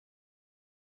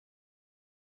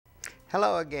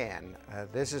Hello again.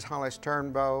 This is Hollis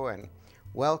Turnbow, and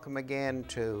welcome again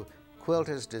to Quilt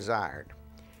as Desired.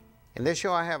 In this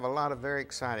show I have a lot of very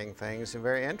exciting things and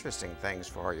very interesting things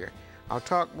for you. I'll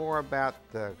talk more about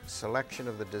the selection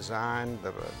of the design,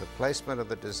 the placement of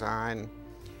the design,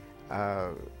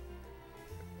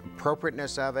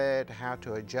 appropriateness of it, how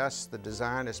to adjust the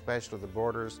design, especially the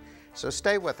borders. So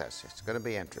stay with us. It's going to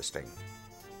be interesting.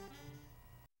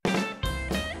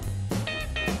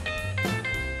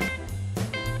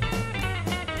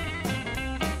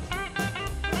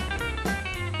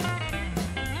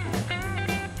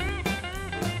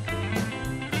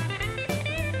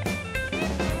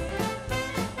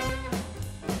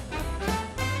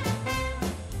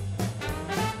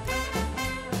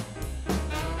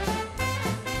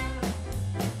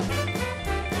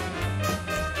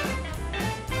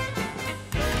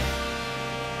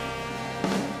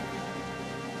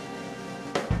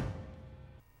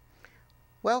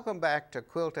 Welcome back to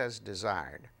Quilt as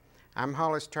Desired. I'm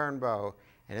Hollis Turnbow,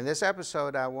 and in this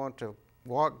episode I want to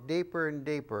walk deeper and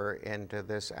deeper into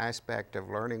this aspect of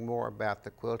learning more about the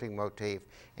quilting motif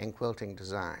and quilting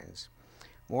designs.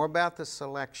 More about the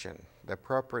selection, the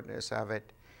appropriateness of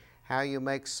it, how you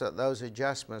make those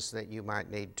adjustments that you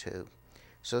might need to.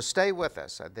 So stay with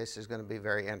us. This is going to be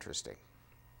very interesting.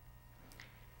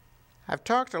 I've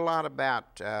talked a lot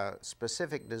about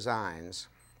specific designs,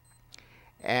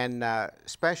 and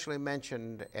especially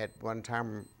mentioned at one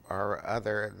time or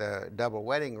other the double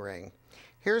wedding ring.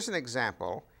 Here's an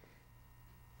example.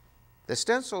 The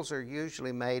stencils are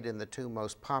usually made in the two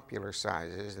most popular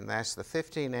sizes, and that's the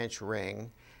 15-inch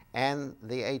ring and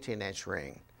the 18-inch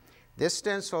ring. This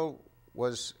stencil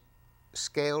was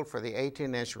scaled for the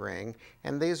 18-inch ring,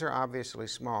 and these are obviously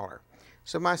smaller.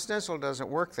 So my stencil doesn't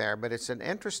work there, but it's an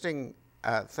interesting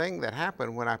thing that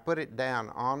happened when I put it down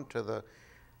onto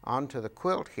the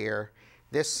quilt here.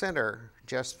 This center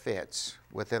just fits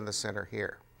within the center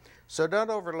here. So don't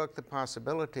overlook the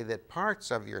possibility that parts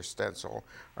of your stencil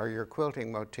or your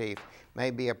quilting motif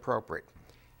may be appropriate.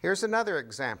 Here's another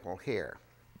example here.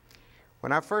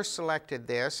 When I first selected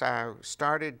this, I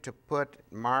started to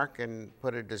mark and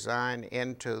put a design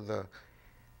into the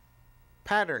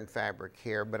pattern fabric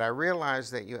here, but I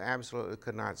realized that you absolutely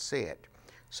could not see it.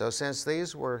 So since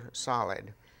these were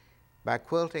solid, by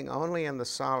quilting only in the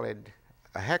solid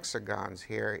hexagons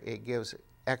here, it gives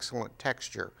excellent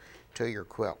texture to your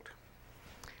quilt.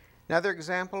 Another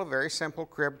example, a very simple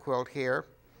crib quilt here.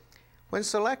 When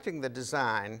selecting the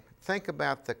design, think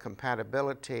about the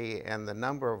compatibility and the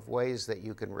number of ways that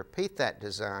you can repeat that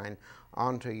design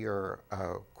onto your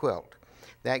quilt.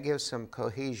 That gives some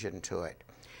cohesion to it.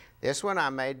 This one I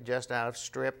made just out of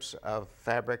strips of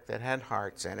fabric that had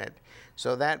hearts in it,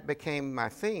 so that became my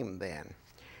theme then.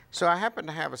 So I happened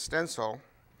to have a stencil,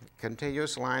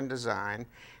 continuous line design,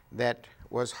 that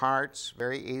was hearts,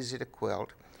 very easy to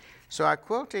quilt. So I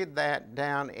quilted that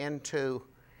down into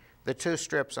the two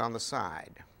strips on the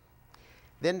side.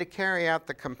 Then to carry out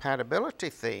the compatibility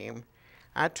theme,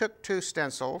 I took two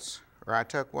stencils, or I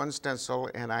took one stencil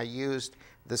and I used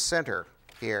the center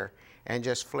here and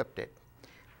just flipped it.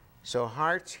 So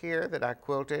hearts here that I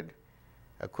quilted,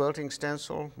 a quilting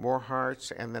stencil, more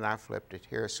hearts, and then I flipped it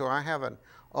here. So I have an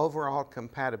overall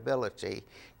compatibility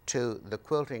to the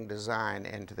quilting design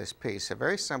into this piece. A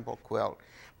very simple quilt,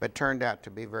 but turned out to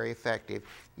be very effective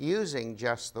using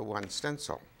just the one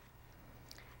stencil.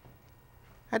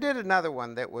 I did another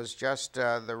one that was just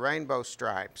the rainbow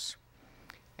stripes,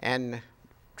 and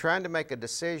trying to make a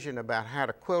decision about how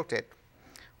to quilt it,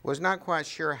 was not quite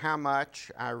sure how much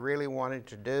I really wanted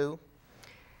to do.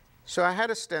 So I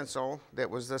had a stencil that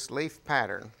was this leaf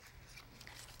pattern.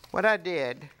 What I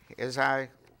did is I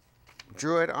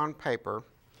drew it on paper,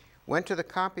 went to the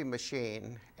copy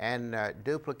machine, and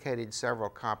duplicated several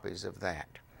copies of that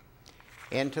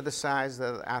into the size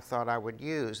that I thought I would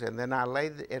use. And then I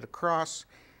laid it across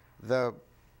the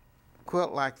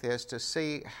quilt like this to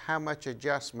see how much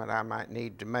adjustment I might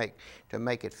need to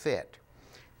make it fit.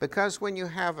 Because when you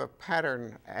have a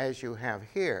pattern as you have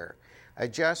here,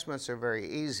 adjustments are very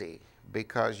easy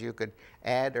because you could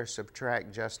add or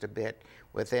subtract just a bit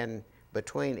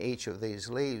between each of these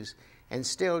leaves, and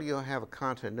still you'll have a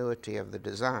continuity of the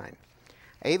design.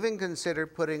 I even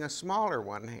considered putting a smaller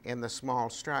one in the small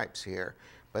stripes here,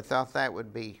 but thought that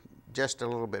would be just a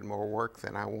little bit more work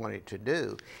than I wanted to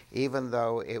do, even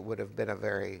though it would have been a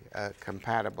very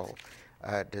compatible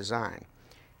design.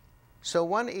 So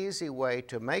one easy way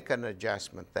to make an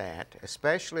adjustment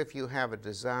especially if you have a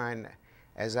design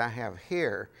as I have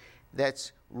here,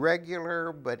 that's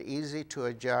regular but easy to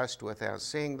adjust without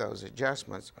seeing those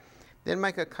adjustments, then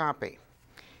make a copy.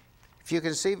 If you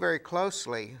can see very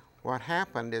closely, what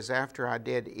happened is after I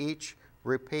did each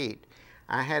repeat,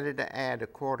 I had to add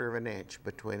 1/4 of an inch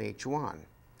between each one.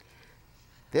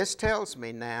 This tells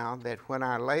me now that when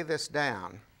I lay this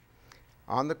down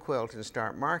on the quilt and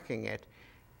start marking it,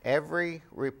 every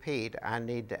repeat I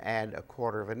need to add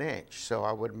 1/4 of an inch. So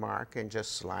I would mark and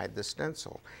just slide the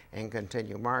stencil and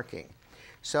continue marking.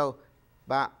 So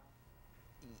by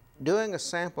doing a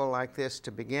sample like this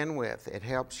to begin with, it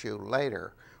helps you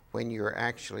later when you're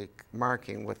actually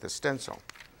marking with the stencil.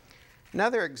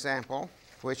 Another example,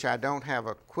 which I don't have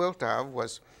a quilt of,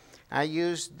 was I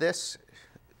used this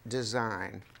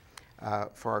design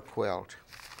for a quilt.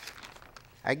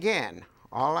 Again,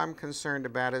 all I'm concerned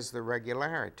about is the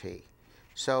regularity.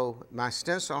 So my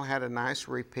stencil had a nice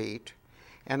repeat,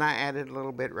 and I added a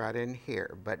little bit right in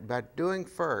here. But by doing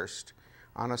first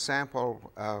on a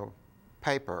sample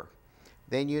paper,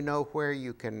 then you know where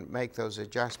you can make those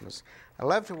adjustments. I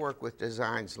love to work with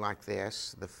designs like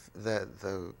this,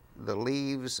 the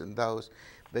leaves and those,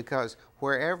 because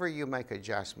wherever you make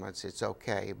adjustments, it's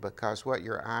okay, because what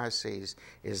your eye sees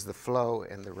is the flow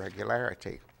and the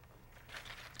regularity.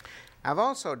 I've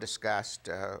also discussed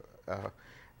a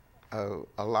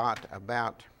lot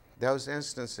about those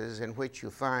instances in which you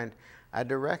find a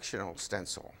directional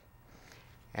stencil.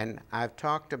 And I've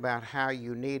talked about how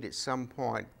you need at some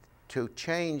point to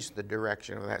change the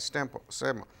direction of that stencil.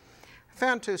 I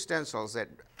found 2 stencils that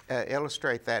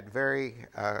illustrate that very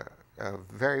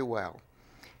well.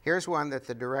 Here's one that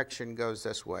the direction goes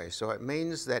this way. So it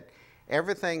means that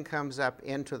everything comes up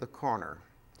into the corner.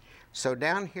 So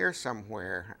down here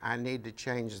somewhere, I need to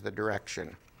change the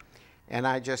direction. And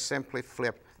I just simply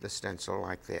flip the stencil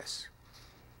like this.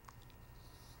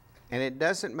 And it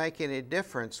doesn't make any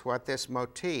difference what this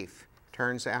motif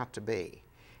turns out to be.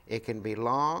 It can be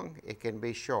long, it can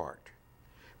be short,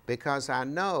 because I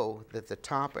know that the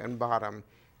top and bottom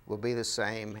will be the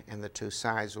same and the 2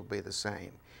 sides will be the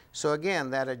same. So again,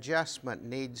 that adjustment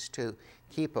needs to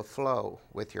keep a flow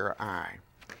with your eye.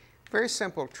 Very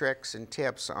simple tricks and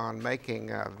tips on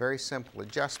making very simple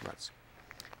adjustments.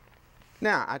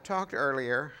 Now, I talked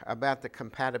earlier about the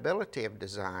compatibility of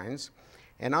designs,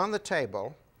 and on the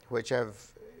table, which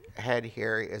I've had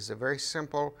here, is a very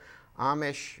simple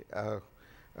Amish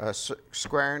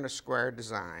square and a square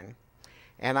design.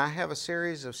 And I have a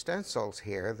series of stencils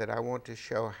here that I want to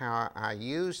show how I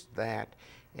used that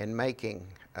in making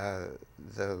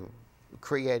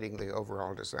creating the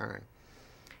overall design.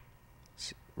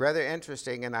 It's rather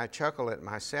interesting, and I chuckle at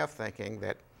myself thinking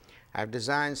that I've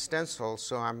designed stencils,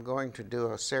 so I'm going to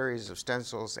do a series of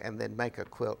stencils and then make a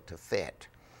quilt to fit.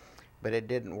 But it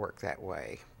didn't work that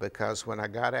way, because when I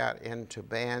got out into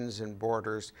bands and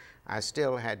borders, I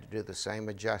still had to do the same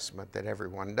adjustment that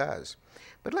everyone does.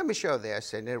 But let me show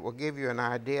this, and it will give you an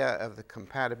idea of the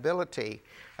compatibility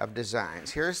of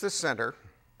designs. Here's the center.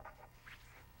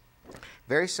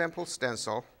 Very simple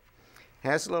stencil.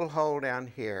 Has a little hole down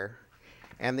here.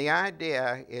 And the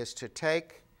idea is to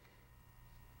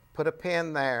put a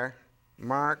pin there,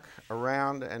 mark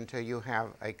around until you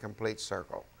have a complete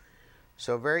circle.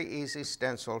 So very easy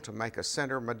stencil to make a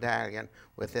center medallion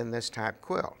within this type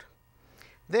quilt.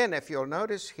 Then if you'll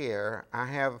notice here, I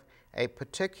have a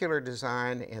particular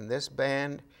design in this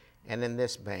band and in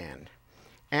this band.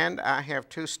 And I have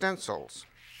 2 stencils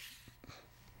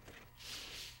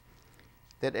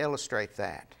that illustrate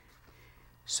that.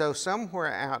 So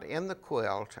somewhere out in the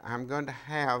quilt, I'm going to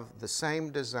have the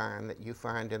same design that you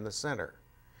find in the center.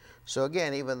 So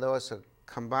again, even though it's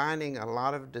combining a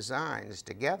lot of designs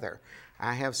together,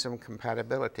 I have some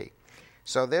compatibility.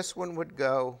 So this one would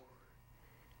go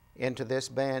into this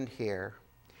band here,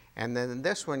 and then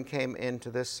this one came into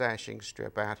this sashing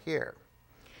strip out here.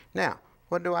 Now,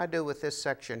 what do I do with this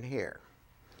section here?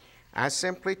 I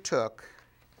simply took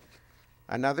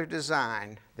another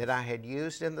design that I had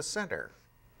used in the center,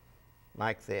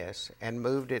 like this, and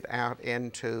moved it out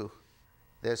into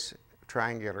this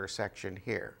triangular section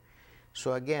here.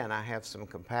 So again, I have some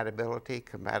compatibility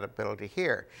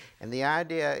here. And the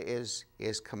idea is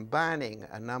combining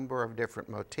a number of different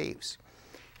motifs.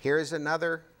 Here's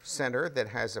another center that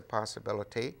has a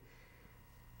possibility.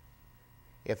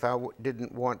 If I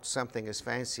didn't want something as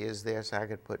fancy as this, I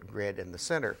could put grid in the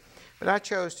center. But I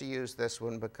chose to use this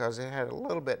one because it had a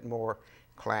little bit more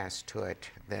class to it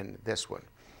than this one.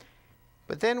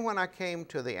 But then when I came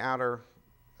to the outer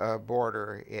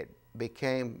border, it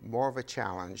became more of a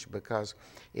challenge because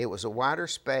it was a wider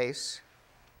space.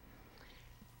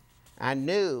 I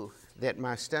knew that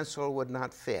my stencil would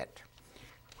not fit.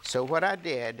 So what I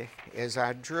did is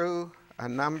I drew a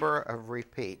number of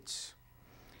repeats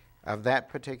of that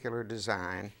particular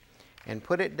design and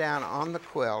put it down on the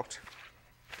quilt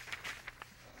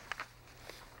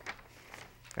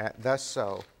thus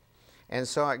so, and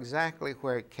saw exactly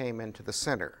where it came into the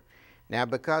center. Now,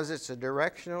 because it's a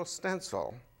directional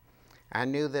stencil, I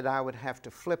knew that I would have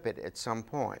to flip it at some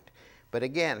point. But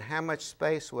again, how much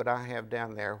space would I have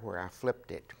down there where I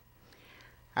flipped it?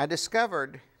 I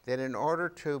discovered that in order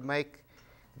to make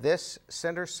this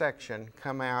center section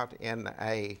come out in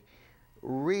a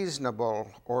reasonable,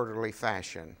 orderly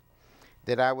fashion,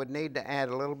 that I would need to add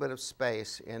a little bit of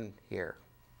space in here.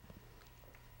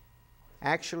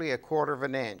 Actually,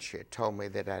 1/4 inch, it told me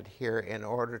that I'd here in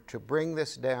order to bring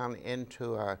this down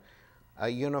into a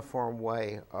uniform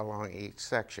way along each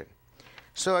section.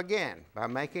 So again, by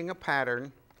making a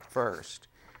pattern first,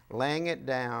 laying it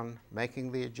down,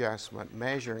 making the adjustment,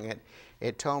 measuring it,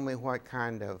 it told me what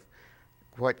kind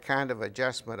of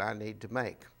adjustment I need to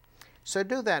make. So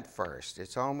do that first.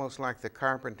 It's almost like the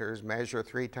carpenters measure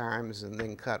 3 times and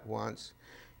then cut once.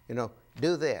 You know,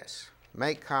 do this.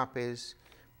 Make copies,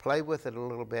 play with it a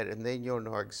little bit, and then you'll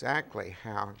know exactly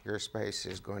how your space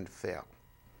is going to fill.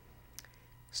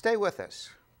 Stay with us,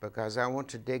 because I want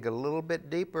to dig a little bit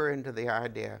deeper into the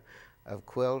idea of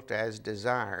quilt as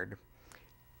desired,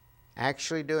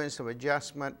 actually doing some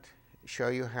adjustment, show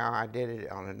you how I did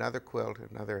it on another quilt,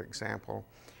 another example,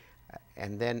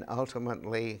 and then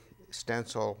ultimately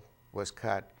stencil was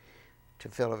cut to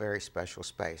fill a very special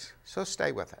space. So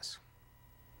stay with us.